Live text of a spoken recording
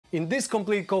In this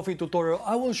complete Kofi tutorial,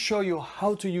 I will show you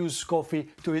how to use Kofi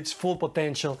to its full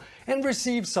potential and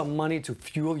receive some money to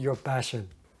fuel your passion.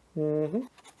 That'll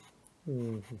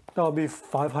be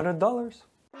 $500.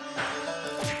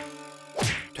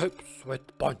 Tips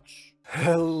with punch.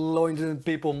 Hello internet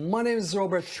people, my name is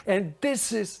Robert and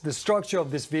this is the structure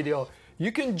of this video.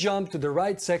 You can jump to the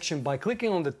right section by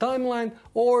clicking on the timeline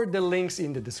or the links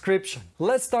in the description.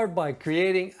 Let's start by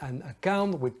creating an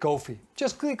account with Kofi.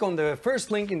 Just click on the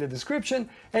first link in the description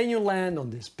and you land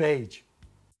on this page.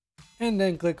 And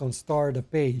then click on start a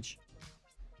page.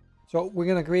 So we're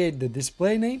gonna create the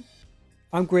display name.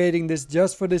 I'm creating this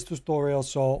just for this tutorial,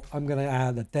 so I'm gonna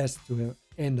add a test to the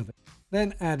end of it.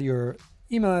 Then add your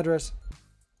email address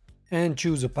and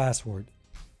choose a password.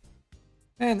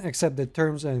 And accept the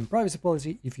terms and privacy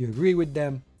policy if you agree with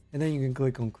them, and then you can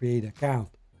click on create account.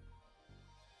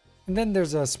 And then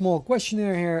there's a small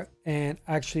questionnaire here, and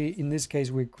actually in this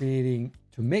case we're creating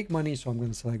to make money, so I'm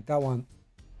going to select that one.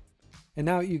 And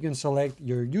now you can select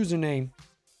your username,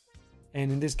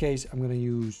 and in this case I'm going to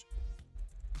use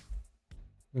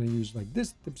like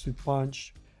this, tips with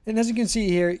punch. And as you can see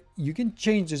here, you can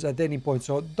change this at any point,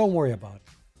 so don't worry about it.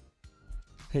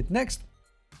 Hit next.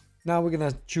 Now we're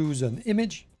gonna choose an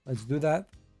image. Let's do that.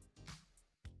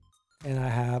 And I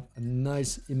have a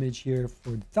nice image here for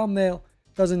the thumbnail.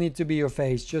 Doesn't need to be your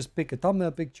face, just pick a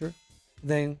thumbnail picture.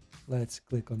 Then let's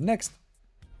click on next.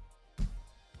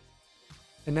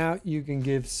 And now you can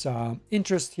give some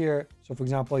interest here. So for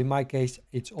example, in my case,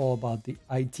 it's all about the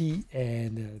IT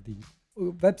and the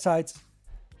websites.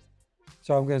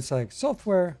 So I'm gonna select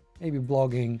software, maybe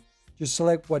blogging. Just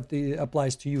select what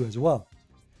applies to you as well.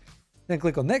 Then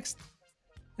click on next,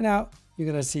 and now you're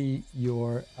gonna see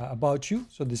your about you,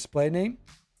 so display name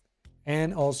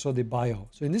and also the bio.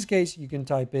 So in this case you can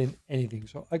type in anything,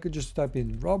 so I could just type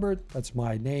in Robert, that's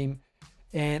my name,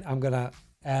 and I'm gonna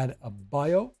add a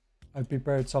bio. I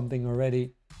prepared something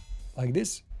already like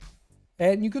this,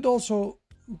 and you could also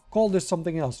call this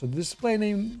something else. So the display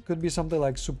name could be something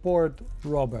like support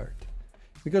Robert,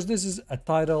 because this is a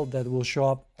title that will show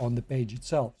up on the page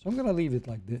itself. So I'm gonna leave it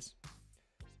like this.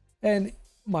 And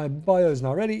my bio is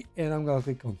now ready, and I'm gonna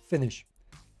click on finish.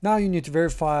 Now you need to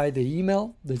verify the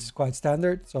email. This is quite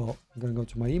standard, so I'm gonna go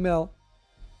to my email,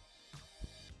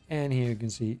 and here you can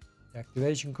see the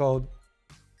activation code.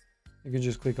 You can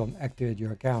just click on activate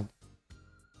your account.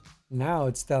 Now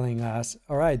it's telling us,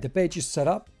 all right, the page is set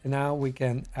up, and now we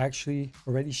can actually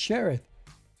already share it.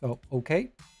 So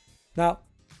okay. Now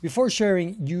before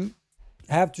sharing, you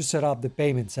have to set up the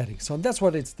payment settings, so that's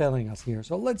what it's telling us here.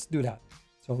 So let's do that.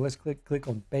 So let's click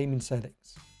on payment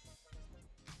settings.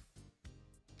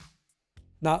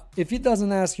 Now, if it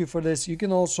doesn't ask you for this, you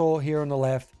can also here on the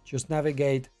left, just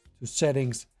navigate to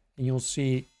settings and you'll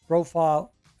see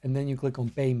profile, and then you click on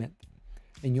payment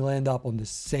and you'll end up on the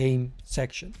same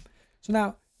section. So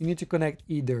now you need to connect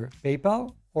either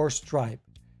PayPal or Stripe.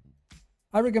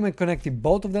 I recommend connecting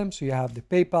both of them, so you have the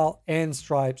PayPal and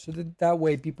Stripe, so that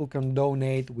way people can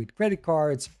donate with credit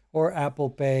cards or Apple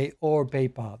Pay or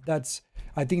PayPal. That's,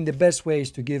 I think, the best way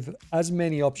is to give as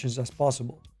many options as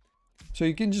possible. So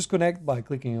you can just connect by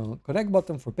clicking on the connect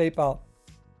button for PayPal,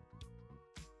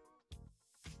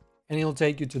 and it'll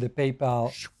take you to the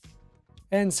PayPal.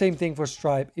 And same thing for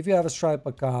Stripe. If you have a Stripe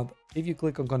account, if you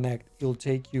click on connect, it'll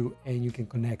take you and you can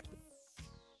connect.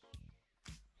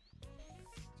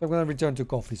 So I'm going to return to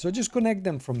Kofi. So just connect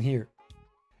them from here.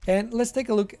 And let's take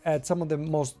a look at some of the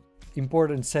most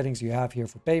important settings you have here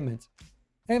for payments.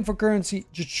 And for currency,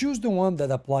 just choose the one that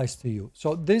applies to you.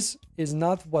 So this is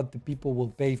not what the people will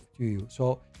pay to you.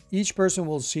 So each person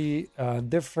will see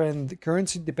different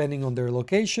currency depending on their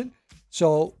location.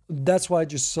 So that's why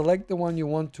just select the one you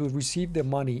want to receive the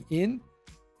money in.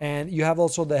 And you have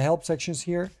also the help sections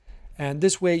here. And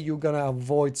this way you're going to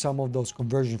avoid some of those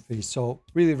conversion fees. So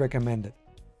really recommend it.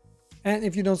 And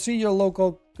if you don't see your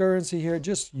local currency here,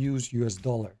 just use US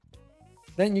dollar.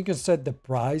 Then you can set the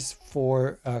price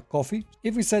for Kofi.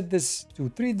 If we set this to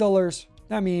 $3,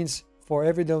 that means for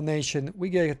every donation, we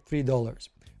get $3.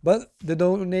 But the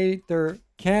donator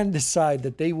can decide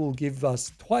that they will give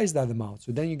us twice that amount.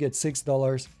 So then you get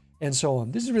 $6 and so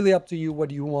on. This is really up to you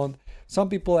what you want. Some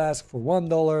people ask for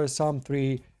 $1, some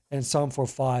 $3, and some for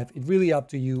 $5. It's really up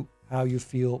to you how you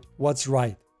feel, what's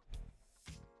right.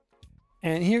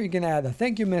 And here you can add a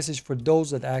thank you message for those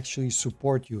that actually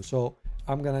support you. So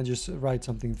I'm gonna just write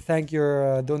something, thank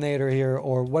your donator here,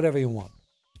 or whatever you want.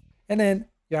 And then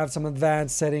you have some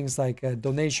advanced settings like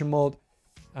donation mode.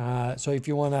 So if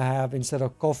you want to have, instead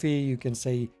of Kofi, you can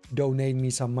say donate me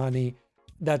some money.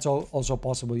 That's also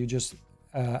possible. You just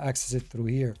access it through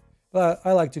here. But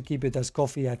I like to keep it as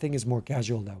Kofi. I think it's more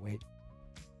casual that way.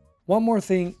 One more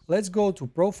thing, let's go to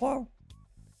profile.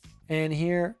 And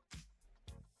here,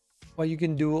 what you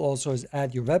can do also is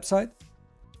add your website.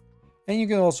 And you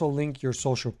can also link your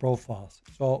social profiles.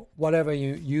 So whatever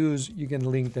you use, you can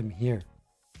link them here.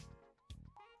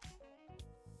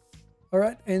 All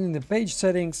right, and in the page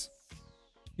settings,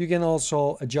 you can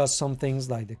also adjust some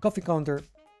things like the coffee counter,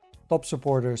 top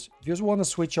supporters. If you just want to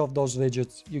switch off those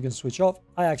widgets, you can switch off.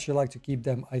 I actually like to keep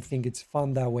them. I think it's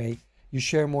fun that way. You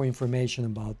share more information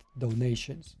about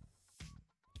donations.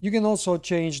 You can also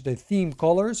change the theme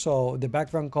color, so the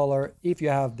background color, if you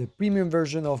have the premium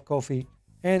version of Kofi.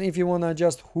 And if you want to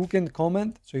adjust who can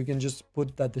comment, so you can just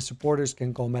put that the supporters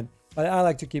can comment. But I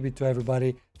like to keep it to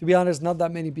everybody. To be honest, not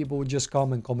that many people would just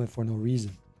come and comment for no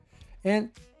reason. And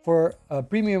for a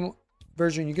premium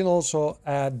version, you can also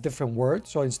add different words.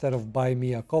 So instead of buy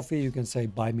me a coffee, you can say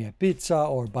buy me a pizza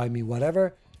or buy me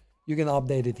whatever. You can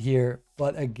update it here.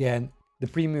 But again, the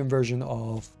premium version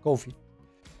of Kofi.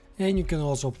 And you can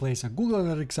also place a Google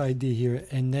Analytics ID here,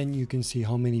 and then you can see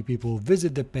how many people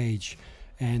visit the page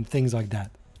and things like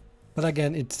that. But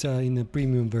again, it's in the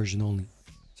premium version only.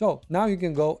 So now you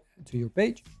can go to your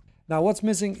page. Now what's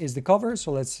missing is the cover.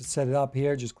 So let's set it up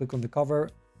here. Just click on the cover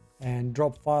and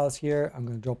drop files here. I'm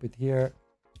going to drop it here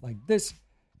like this.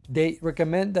 They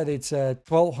recommend that it's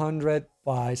 1200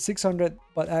 by 600,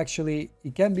 but actually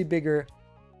it can be bigger.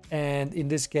 And in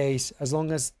this case, as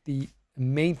long as the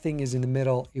main thing is in the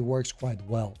middle, it works quite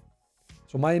well.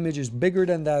 So my image is bigger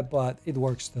than that, but it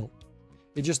works still.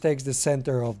 It just takes the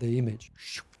center of the image.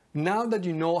 Now that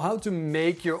you know how to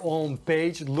make your own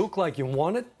page look like you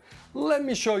want it, let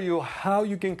me show you how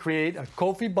you can create a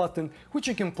Kofi button which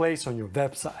you can place on your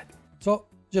website. So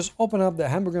just open up the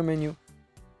hamburger menu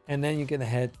and then you can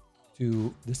head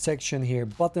to the section here,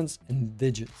 buttons and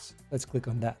widgets. Let's click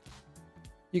on that.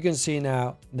 You can see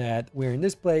now that we're in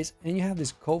this place and you have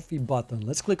this Kofi button.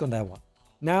 Let's click on that one.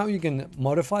 Now you can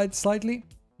modify it slightly.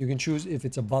 You can choose if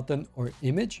it's a button or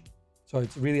image. So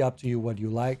it's really up to you what you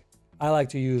like. I like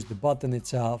to use the button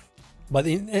itself, but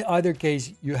in either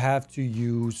case, you have to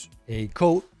use a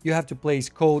code. You have to place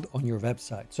code on your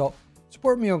website. So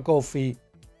support me on Kofi,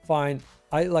 fine.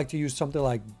 I like to use something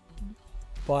like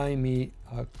buy me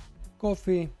a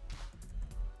coffee.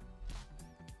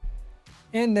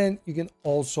 And then you can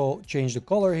also change the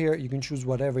color here. You can choose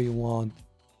whatever you want,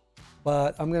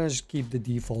 but I'm gonna just keep the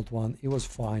default one. It was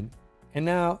fine. And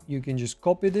now you can just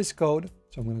copy this code.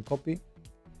 So I'm gonna copy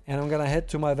and I'm gonna head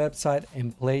to my website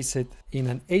and place it in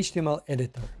an HTML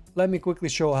editor. Let me quickly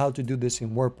show how to do this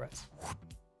in WordPress.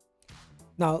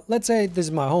 Now, let's say this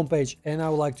is my homepage and I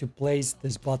would like to place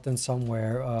this button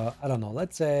somewhere. I don't know,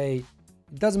 let's say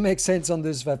it doesn't make sense on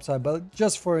this website, but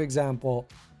just for example,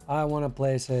 I wanna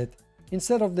place it,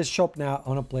 instead of the shop now, I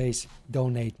wanna place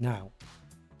donate now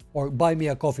or buy me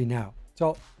a coffee now.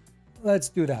 So let's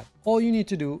do that. All you need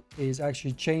to do is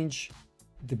actually change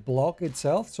the block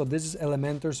itself. So this is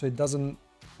Elementor, so it doesn't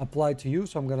apply to you.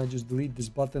 So I'm gonna just delete this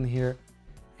button here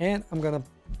and I'm gonna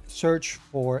search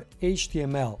for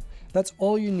HTML. That's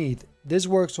all you need. This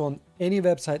works on any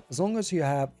website. As long as you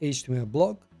have HTML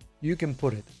block, you can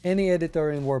put it. Any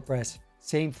editor in WordPress,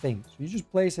 same thing. So you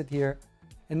just place it here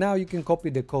and now you can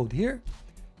copy the code here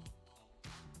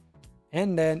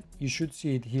and then you should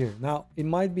see it here. Now, it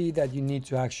might be that you need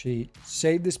to actually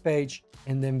save this page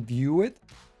and then view it.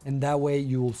 And that way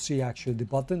you will see actually the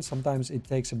button. Sometimes it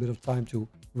takes a bit of time to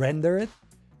render it.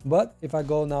 But if I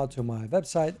go now to my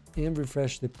website and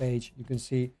refresh the page, you can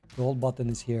see the old button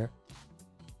is here.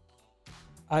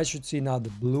 I should see now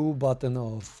the blue button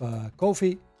of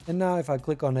Kofi. And now if I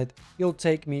click on it, it'll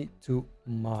take me to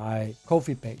my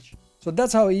Kofi page. So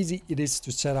that's how easy it is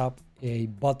to set up a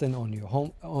button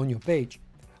on your page.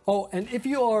 Oh, and if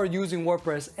you are using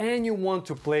WordPress and you want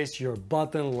to place your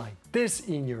button like this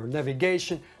in your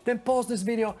navigation, then pause this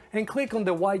video and click on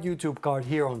the white YouTube card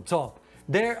here on top.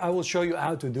 There I will show you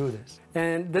how to do this.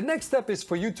 And the next step is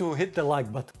for you to hit the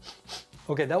like button.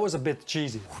 Okay, that was a bit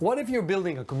cheesy. What if you're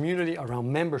building a community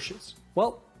around memberships?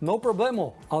 Well, no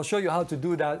problemo. I'll show you how to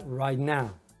do that right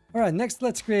now. All right, next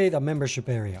let's create a membership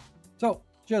area. So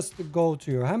just go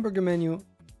to your hamburger menu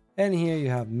and here you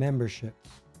have memberships.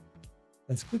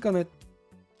 Let's click on it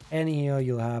and here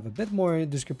you'll have a bit more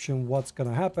description what's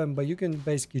gonna happen, but you can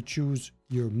basically choose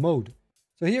your mode.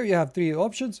 So here you have three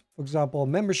options. For example,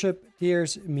 membership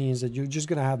tiers means that you're just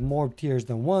gonna have more tiers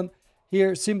than one.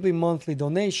 Here, simply monthly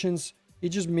donations. It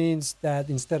just means that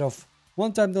instead of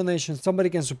one-time donations, somebody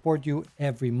can support you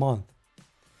every month.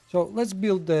 So let's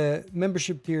build the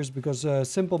membership tiers because a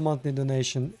simple monthly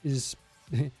donation is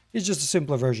just a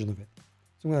simpler version of it.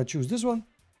 So I'm gonna choose this one.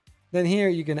 Then here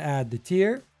you can add the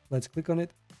tier. Let's click on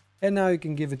it. And now you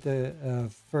can give it the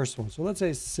first one. So let's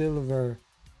say silver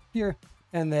here.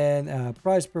 And then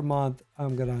price per month,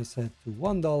 I'm gonna set to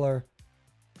 $1.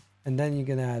 And then you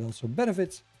can add also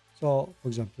benefits. So for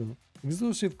example,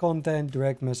 exclusive content,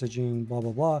 direct messaging, blah,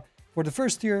 blah, blah. For the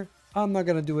first tier, I'm not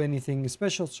gonna do anything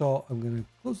special. So I'm gonna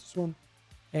close this one.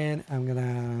 And I'm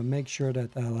gonna make sure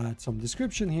that I'll add some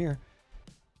description here.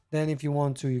 Then if you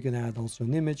want to, you can add also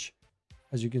an image.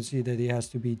 As you can see that it has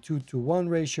to be 2:1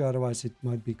 ratio, otherwise it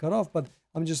might be cut off. But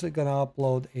I'm just gonna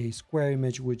upload a square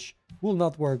image, which will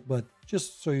not work, but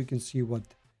just so you can see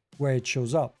where it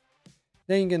shows up.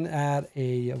 Then you can add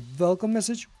a welcome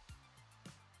message.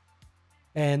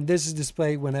 And this is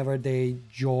displayed whenever they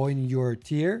join your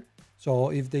tier.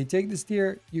 So if they take this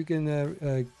tier, you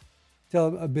can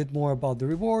tell a bit more about the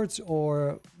rewards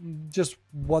or just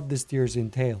what this tiers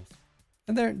entails.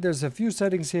 And there's a few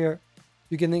settings here.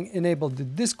 You can enable the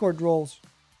Discord roles,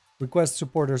 request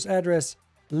supporters address,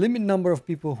 limit number of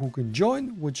people who can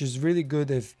join, which is really good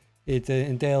if it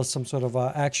entails some sort of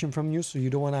action from you. So you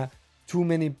don't want too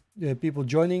many people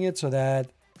joining it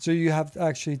so you have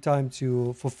actually time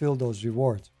to fulfill those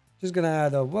rewards. Just gonna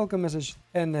add a welcome message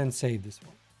and then save this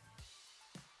one.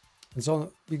 And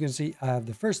so you can see I have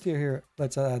the first tier here.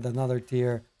 Let's add another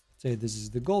tier. Say this is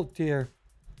the gold tier.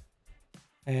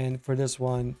 And for this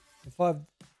one,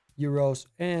 €5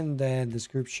 and then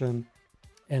description.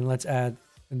 And let's add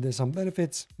some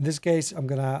benefits. In this case, I'm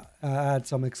gonna add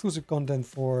some exclusive content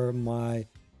for my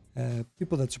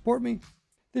people that support me.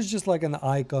 This is just like an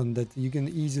icon that you can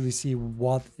easily see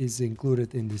what is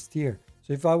included in this tier.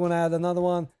 So if I want to add another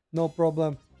one, no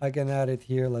problem. I can add it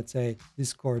here. Let's say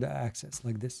Discord access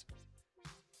like this.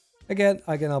 Again,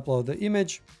 I can upload the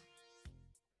image.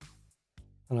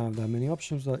 I don't have that many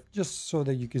options, but just so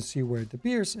that you can see where it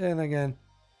appears. And again,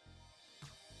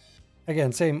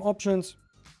 same options.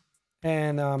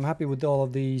 And I'm happy with all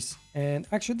of these. And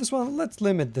actually this one, let's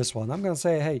limit this one. I'm going to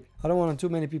say, hey, I don't want too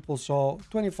many people. So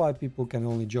 25 people can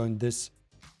only join this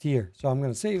tier. So I'm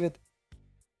going to save it.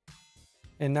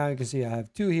 And now you can see I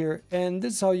have 2 here. And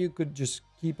this is how you could just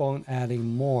keep on adding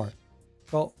more.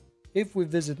 So if we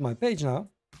visit my page now,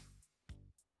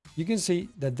 you can see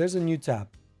that there's a new tab,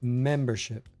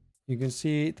 membership. You can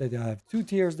see that I have 2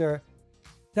 tiers there,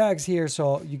 tags here.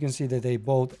 So you can see that they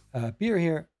both appear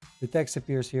here. The text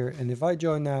appears here. And if I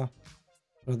join now,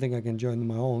 I don't think I can join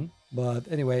my own.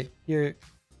 But anyway, here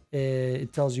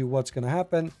it tells you what's going to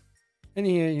happen. And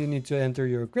here you need to enter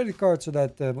your credit card so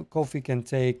that Kofi can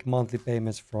take monthly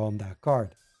payments from that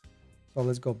card. So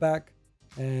let's go back.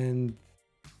 And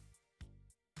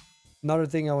another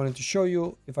thing I wanted to show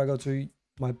you, if I go to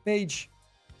my page,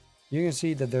 you can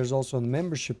see that there's also a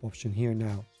membership option here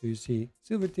now. So you see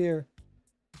silver tier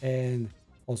and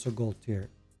also gold tier.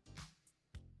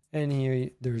 And here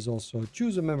there's also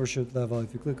choose a membership level.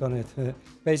 If you click on it,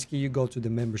 basically you go to the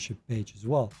membership page as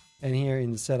well. And here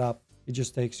in the setup, it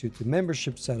just takes you to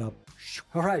membership setup.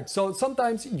 All right, so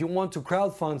sometimes you want to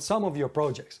crowdfund some of your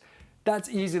projects. That's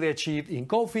easily achieved in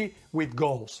Kofi with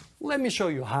goals. Let me show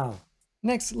you how.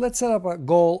 Next, let's set up a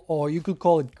goal, or you could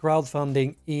call it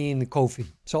crowdfunding in Kofi.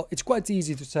 So it's quite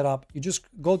easy to set up. You just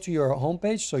go to your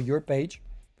homepage, so your page,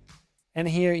 and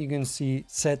here you can see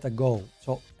set a goal.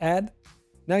 So add.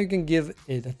 Now you can give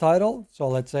it a title. So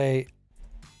let's say,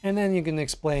 and then you can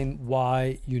explain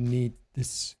why you need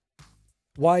this,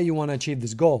 why you want to achieve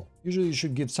this goal. Usually you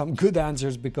should give some good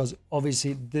answers because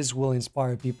obviously this will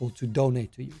inspire people to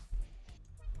donate to you.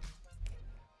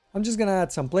 I'm just gonna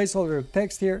add some placeholder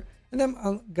text here, and then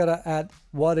I'm gonna add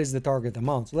what is the target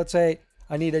amount. So let's say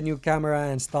I need a new camera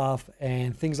and stuff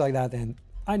and things like that, and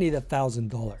I need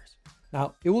 $1,000.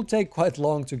 Now it will take quite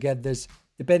long to get this,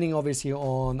 depending obviously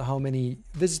on how many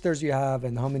visitors you have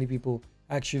and how many people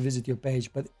actually visit your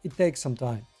page, but it takes some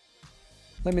time.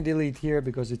 Let me delete here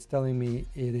because it's telling me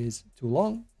it is too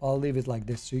long. I'll leave it like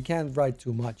this so you can't write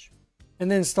too much.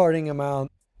 And then starting amount.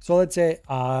 So let's say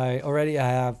I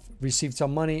have received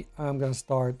some money. I'm gonna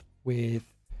start with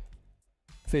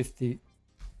 $50.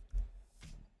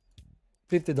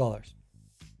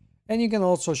 And you can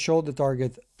also show the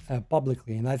target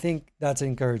publicly, and I think that's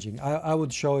encouraging. I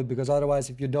would show it because otherwise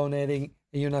if you're donating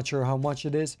and you're not sure how much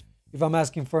it is, if I'm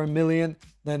asking for $1 million,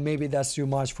 then maybe that's too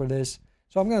much for this.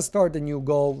 So I'm gonna start a new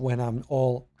goal when I'm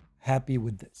all happy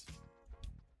with this.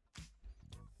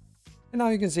 And now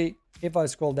you can see if I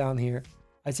scroll down here,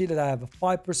 I see that I have a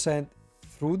 5%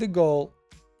 through the goal.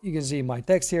 You can see my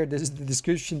text here. This is the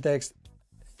description text.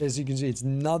 As you can see, it's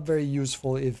not very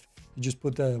useful if you just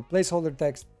put a placeholder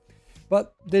text,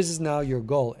 but this is now your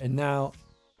goal. And now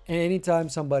anytime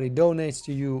somebody donates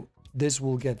to you, this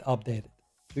will get updated.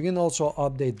 You can also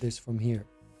update this from here.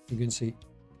 You can see.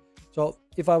 So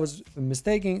if I was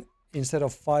mistaken, instead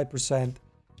of 5%,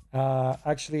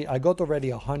 actually I got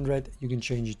already 100. You can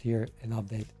change it here and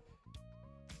update.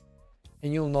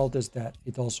 And you'll notice that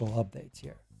it also updates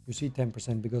here. You see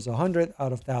 10% because 100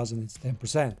 out of 1,000 is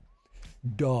 10%.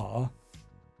 Duh.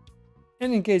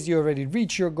 And in case you already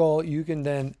reach your goal, you can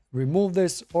then remove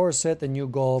this or set a new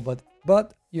goal.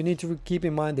 But you need to keep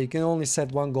in mind that you can only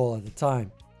set one goal at a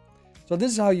time. So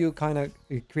this is how you kind of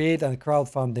create a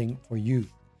crowdfunding for you.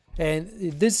 And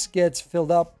this gets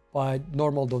filled up by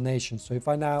normal donations. So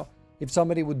if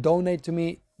somebody would donate to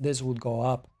me, this would go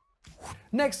up.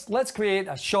 Next, let's create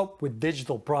a shop with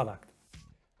digital product.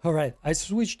 All right, I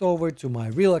switched over to my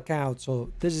real account.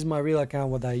 So this is my real account,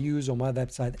 what I use on my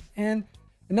website. And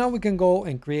now we can go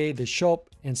and create the shop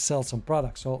and sell some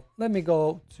products. So let me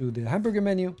go to the hamburger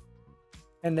menu.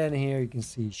 And then here you can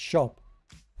see shop.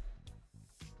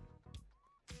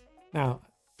 Now,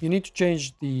 you need to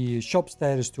change the shop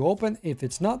status to open if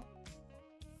it's not.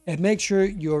 And make sure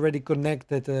you already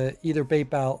connected either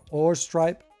PayPal or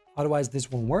Stripe. Otherwise, this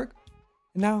won't work.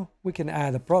 And now we can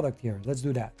add a product here. Let's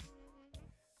do that.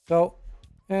 So,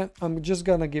 and I'm just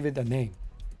gonna give it a name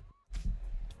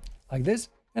like this.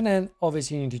 And then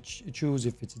obviously you need to choose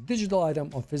if it's a digital item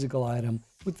or physical item.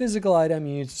 With physical item,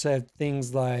 you need to set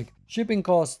things like shipping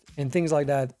costs and things like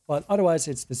that. But otherwise,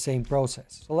 it's the same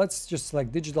process. So let's just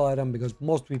select digital item because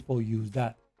most people use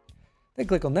that. Then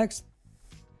click on next.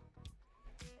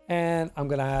 And I'm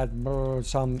gonna add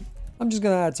I'm just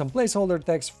gonna add some placeholder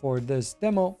text for this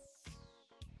demo.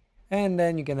 And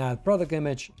then you can add product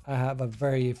image. I have a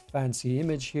very fancy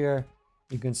image here.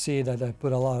 You can see that I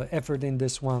put a lot of effort in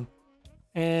this one.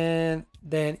 And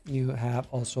then you have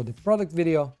also the product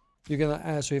video. You're gonna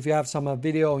add, so if you have some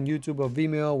video on YouTube or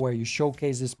Vimeo where you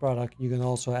showcase this product, you can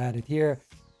also add it here.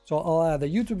 So I'll add a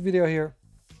YouTube video here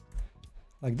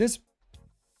like this.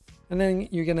 And then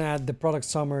you're gonna add the product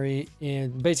summary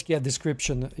and basically a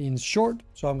description in short.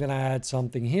 So I'm gonna add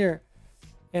something here.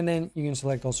 And then you can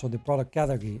select also the product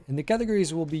category. And the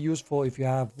categories will be useful if you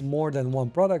have more than one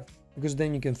product, because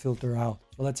then you can filter out.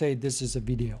 So let's say this is a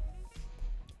video.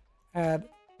 Add,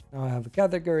 now I have a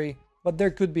category, but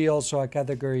there could be also a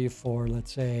category for,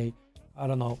 let's say, I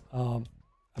don't know,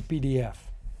 a PDF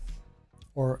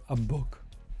or a book.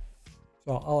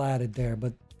 So I'll add it there,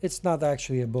 but it's not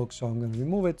actually a book, so I'm going to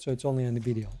remove it. So it's only on the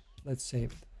video. Let's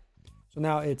save it. So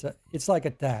now it's like a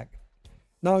tag.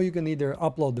 Now you can either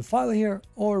upload the file here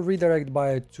or redirect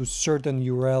by it to certain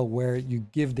URL where you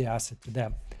give the asset to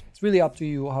them. It's really up to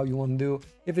you how you want to do.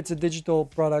 If it's a digital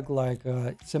product like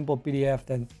a simple PDF,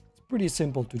 then it's pretty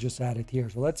simple to just add it here.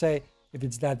 So let's say if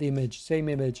it's that image, same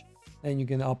image, then you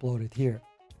can upload it here.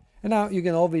 And now you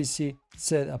can obviously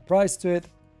set a price to it.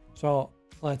 So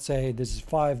let's say this is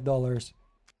 $5.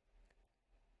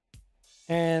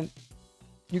 And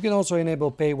you can also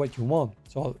enable pay what you want.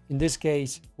 So in this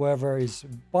case, whoever is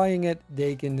buying it,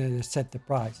 they can set the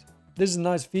price. This is a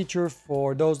nice feature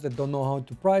for those that don't know how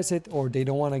to price it, or they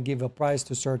don't want to give a price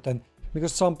to certain,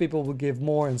 because some people will give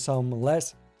more and some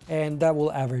less, and that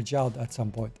will average out at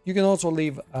some point. You can also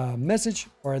leave a message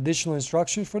or additional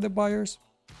instructions for the buyers.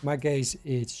 In my case,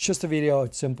 it's just a video,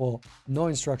 it's simple, no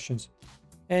instructions.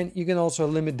 And you can also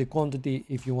limit the quantity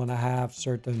if you want to have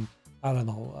certain, I don't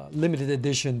know, limited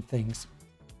edition things.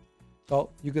 So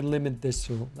you can limit this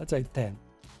to, let's say, 10.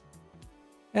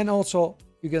 And also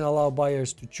you can allow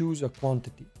buyers to choose a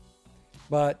quantity.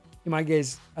 But in my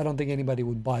case, I don't think anybody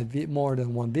would buy more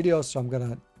than one video, so I'm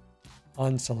gonna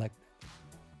unselect it.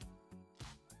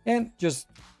 And just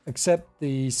accept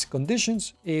these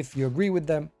conditions if you agree with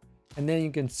them, and then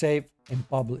you can save and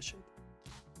publish it.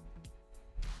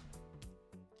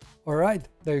 All right,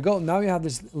 there you go. Now you have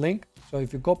this link. So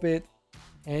if you copy it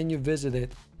and you visit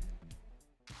it,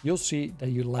 you'll see that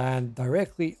you land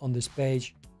directly on this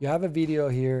page. You have a video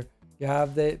here, you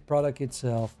have the product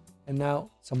itself, and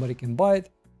now somebody can buy it.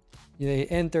 They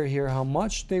enter here how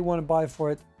much they want to buy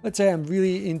for it. Let's say I'm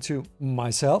really into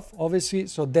myself, obviously.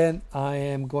 So then I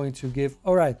am going to give,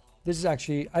 all right, this is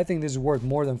actually, I think this is worth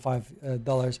more than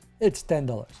 $5. It's $10.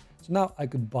 So now I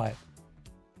could buy it.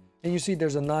 And you see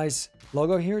there's a nice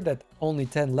logo here that only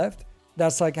 10 left.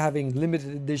 That's like having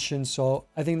limited edition. So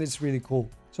I think this is really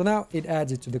cool. So now it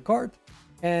adds it to the cart.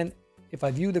 And if I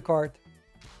view the cart,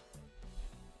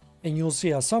 and you'll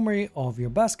see a summary of your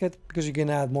basket, because you can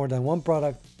add more than one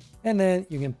product, and then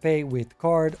you can pay with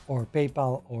card or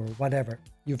PayPal or whatever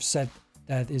you've set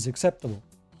that is acceptable.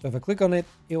 So if I click on it,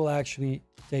 it will actually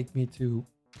take me to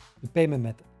the payment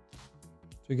method.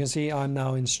 So you can see I'm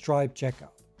now in Stripe checkout.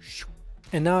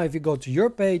 And now if you go to your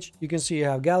page, you can see you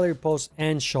have gallery, post,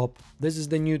 and shop. This is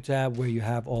the new tab where you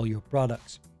have all your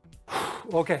products.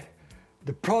 Okay,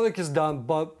 the product is done,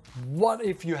 but what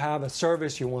if you have a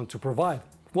service you want to provide?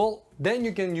 Well, then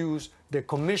you can use the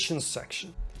commissions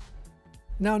section.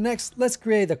 Now next, let's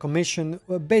create a commission.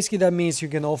 Basically, that means you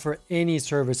can offer any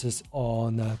services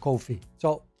on Kofi.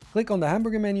 So click on the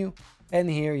hamburger menu, and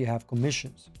here you have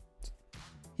commissions.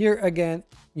 Here again,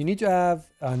 you need to have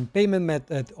a payment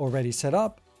method already set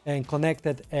up and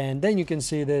connected, and then you can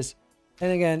see this.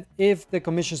 And again, if the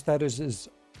commission status is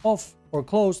off or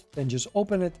closed, then just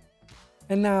open it.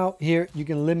 And now here you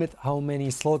can limit how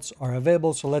many slots are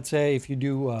available. So let's say if you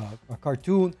do a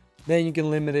cartoon, then you can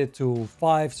limit it to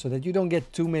 5 so that you don't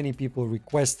get too many people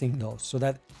requesting those, so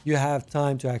that you have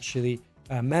time to actually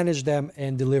manage them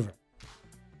and deliver.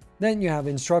 Then you have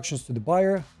instructions to the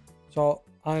buyer. So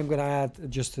I'm gonna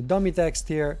add just a dummy text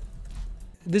here.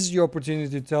 This is your opportunity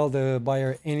to tell the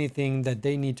buyer anything that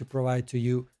they need to provide to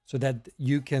you so that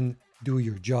you can do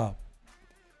your job.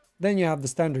 Then you have the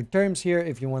standard terms here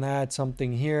if you want to add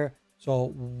something here. So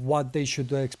what they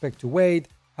should expect to wait,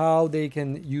 how they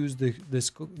can use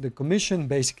the commission,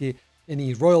 basically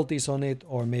any royalties on it,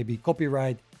 or maybe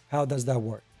copyright, how does that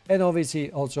work? And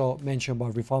obviously also mention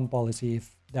about refund policy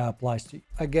if that applies to you.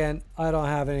 Again, I don't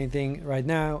have anything right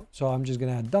now, so I'm just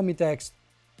gonna add dummy text.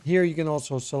 Here you can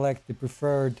also select the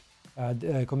preferred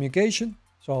communication.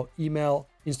 So email,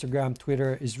 Instagram,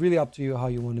 Twitter is really up to you how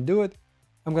you want to do it.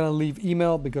 I'm gonna leave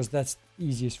email because that's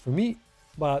easiest for me,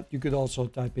 but you could also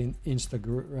type in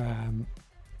Instagram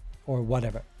or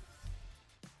whatever.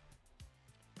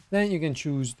 Then you can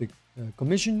choose the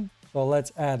commission. So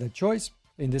let's add a choice.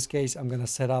 In this case, I'm gonna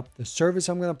set up the service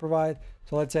I'm gonna provide.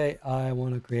 So let's say I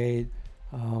want to create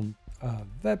a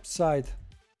website.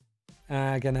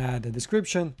 I can add a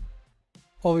description.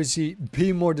 Obviously,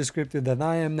 be more descriptive than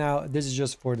I am now. This is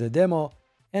just for the demo.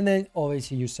 And then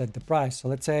obviously you set the price. So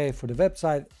let's say for the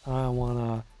website, I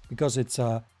wanna, because it's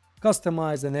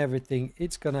customized and everything,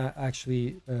 it's gonna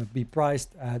actually be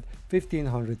priced at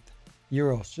 1,500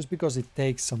 euros, just because it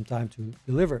takes some time to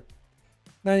deliver.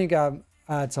 Then you can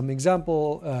add some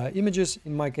example images.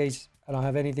 In my case, I don't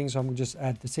have anything, so I'm gonna just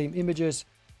add the same images.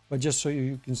 But just so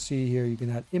you can see here, you can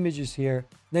add images here.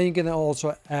 Then you can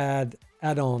also add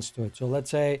add-ons to it. So let's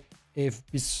say if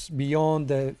beyond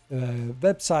the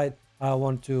website, I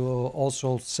want to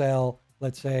also sell,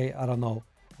 let's say, I don't know,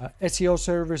 SEO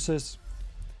services.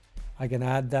 I can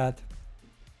add that.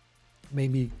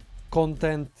 Maybe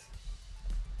content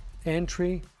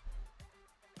entry.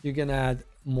 You can add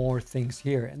more things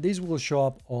here, and these will show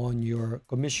up on your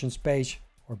commissions page,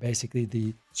 or basically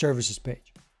the services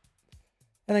page.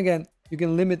 And again, you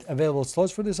can limit available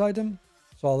slots for this item.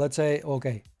 So let's say,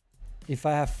 okay, if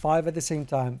I have 5 at the same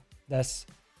time, that's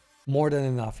more than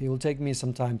enough. It will take me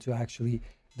some time to actually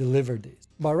deliver this.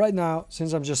 But right now,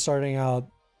 since I'm just starting out,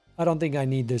 I don't think I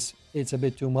need this. It's a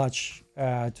bit too much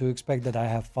to expect that I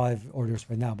have 5 orders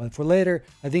right now. But for later,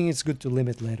 I think it's good to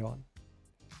limit later on.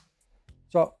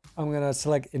 So I'm gonna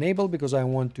select enable because I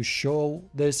want to show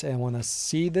this and I wanna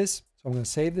see this. So I'm gonna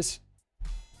save this.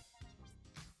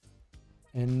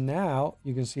 And now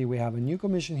you can see we have a new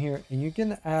commission here, and you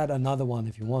can add another one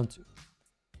if you want to.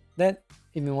 Then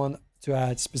if you want to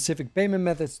add specific payment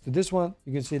methods to this one,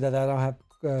 you can see that I don't have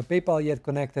PayPal yet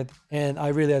connected, and I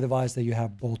really advise that you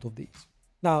have both of these.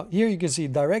 Now here you can see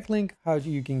direct link, how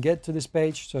you can get to this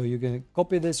page. So you can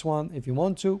copy this one if you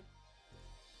want to,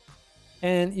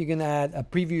 and you can add a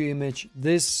preview image.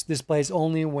 This displays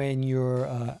only when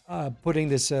you're putting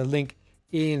this link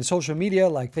in social media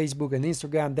like Facebook and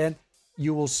Instagram. Then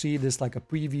you will see this like a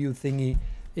preview thingy.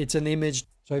 It's an image.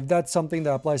 So if that's something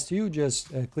that applies to you, just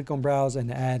click on browse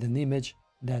and add an image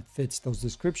that fits those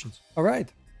descriptions. All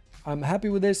right, I'm happy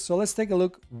with this. So let's take a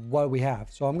look what we have.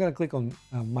 So I'm gonna click on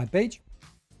my page,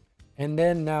 and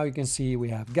then now you can see we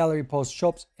have gallery, posts,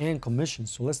 shops, and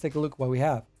commissions. So let's take a look what we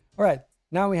have. All right,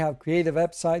 now we have create a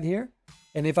website here.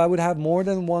 And if I would have more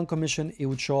than one commission, it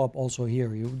would show up also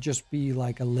here. It would just be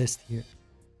like a list here.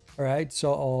 All right,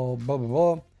 so blah, blah,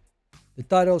 blah. The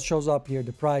title shows up here,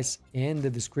 the price, and the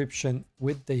description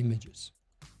with the images.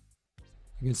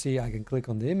 You can see I can click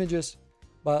on the images,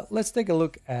 but let's take a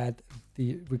look at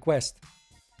the request.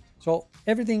 So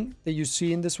everything that you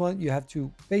see in this one, you have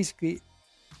to basically,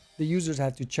 the users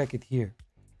have to check it here.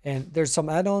 And there's some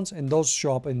add-ons, and those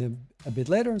show up in a bit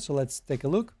later. So let's take a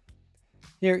look.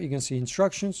 Here you can see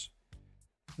instructions.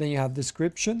 Then you have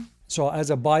description. So as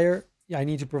a buyer, I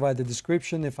need to provide the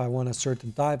description. If I want a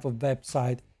certain type of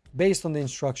website, based on the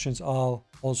instructions, I'll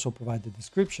also provide the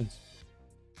descriptions.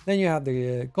 Then you have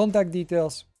the contact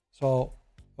details. So,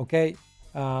 okay,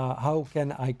 how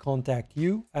can I contact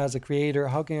you as a creator?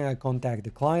 How can I contact the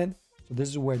client? So this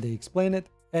is where they explain it.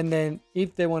 And then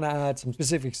if they want to add some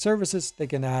specific services, they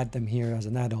can add them here as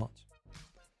an add-on.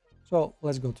 So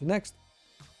let's go to next.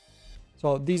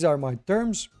 So these are my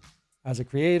terms as a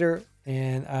creator,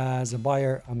 and as a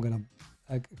buyer, I'm going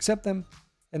to accept them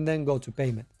and then go to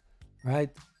payment, right?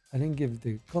 I didn't give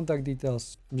the contact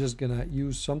details. I'm just going to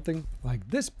use something like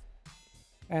this.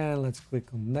 And let's click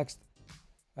on next.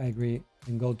 I agree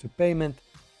and go to payment.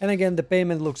 And again, the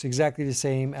payment looks exactly the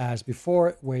same as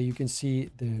before, where you can see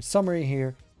the summary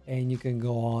here and you can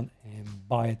go on and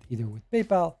buy it either with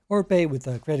PayPal or pay with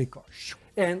a credit card.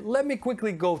 And let me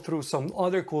quickly go through some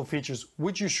other cool features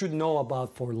which you should know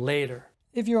about for later.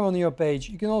 If you're on your page,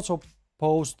 you can also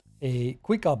post a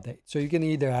quick update. So you can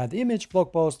either add image,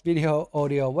 blog post, video,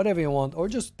 audio, whatever you want, or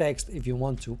just text if you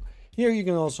want to. Here you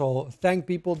can also thank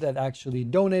people that actually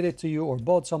donated to you or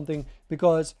bought something,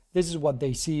 because this is what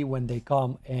they see when they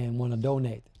come and want to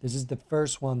donate. This is the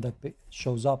first one that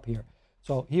shows up here.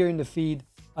 So here in the feed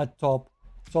at top.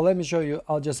 So let me show you.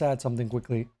 I'll just add something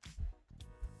quickly.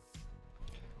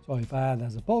 So if I add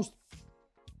as a post,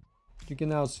 you can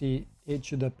now see it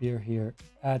should appear here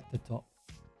at the top.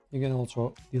 You can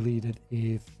also delete it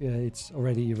if it's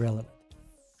already irrelevant.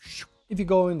 If you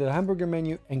go in the hamburger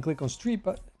menu and click on stream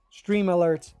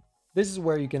alerts, this is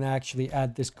where you can actually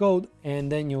add this code, and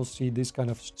then you'll see this kind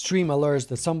of stream alerts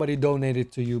that somebody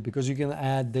donated to you, because you can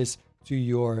add this to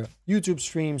your YouTube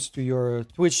streams, to your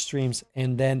Twitch streams,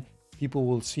 and then people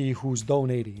will see who's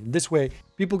donating. This way,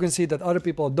 people can see that other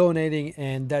people are donating,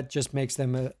 and that just makes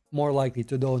them more likely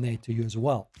to donate to you as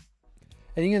well.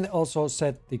 And you can also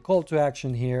set the call to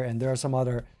action here, and there are some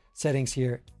other settings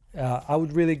here. I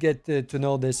would really get to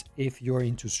know this if you're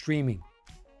into streaming.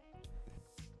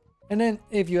 And then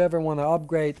if you ever want to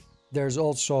upgrade, there's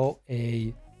also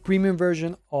a premium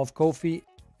version of Kofi,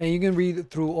 and you can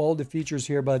read through all the features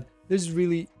here, but this is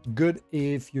really good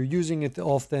if you're using it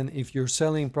often, if you're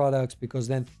selling products, because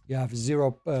then you have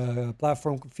zero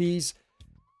platform fees.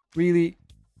 Really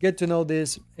get to know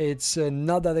this. It's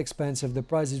not that expensive. The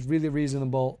price is really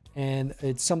reasonable, and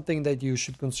it's something that you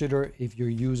should consider if you're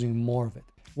using more of it.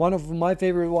 One of my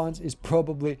favorite ones is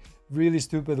probably really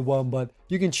stupid one, but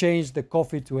you can change the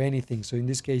coffee to anything. So in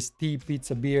this case, tea,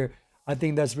 pizza, beer. I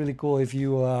think that's really cool. If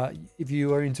you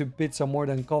are into pizza more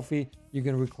than coffee, you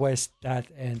can request that,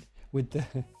 and with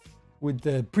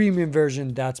the premium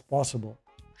version, that's possible.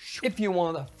 If you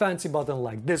want a fancy button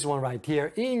like this one right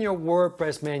here in your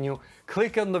WordPress menu,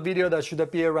 click on the video that should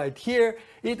appear right here.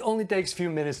 It only takes a few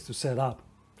minutes to set up.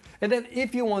 And then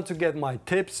if you want to get my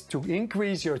tips to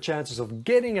increase your chances of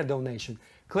getting a donation,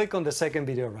 click on the second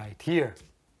video right here.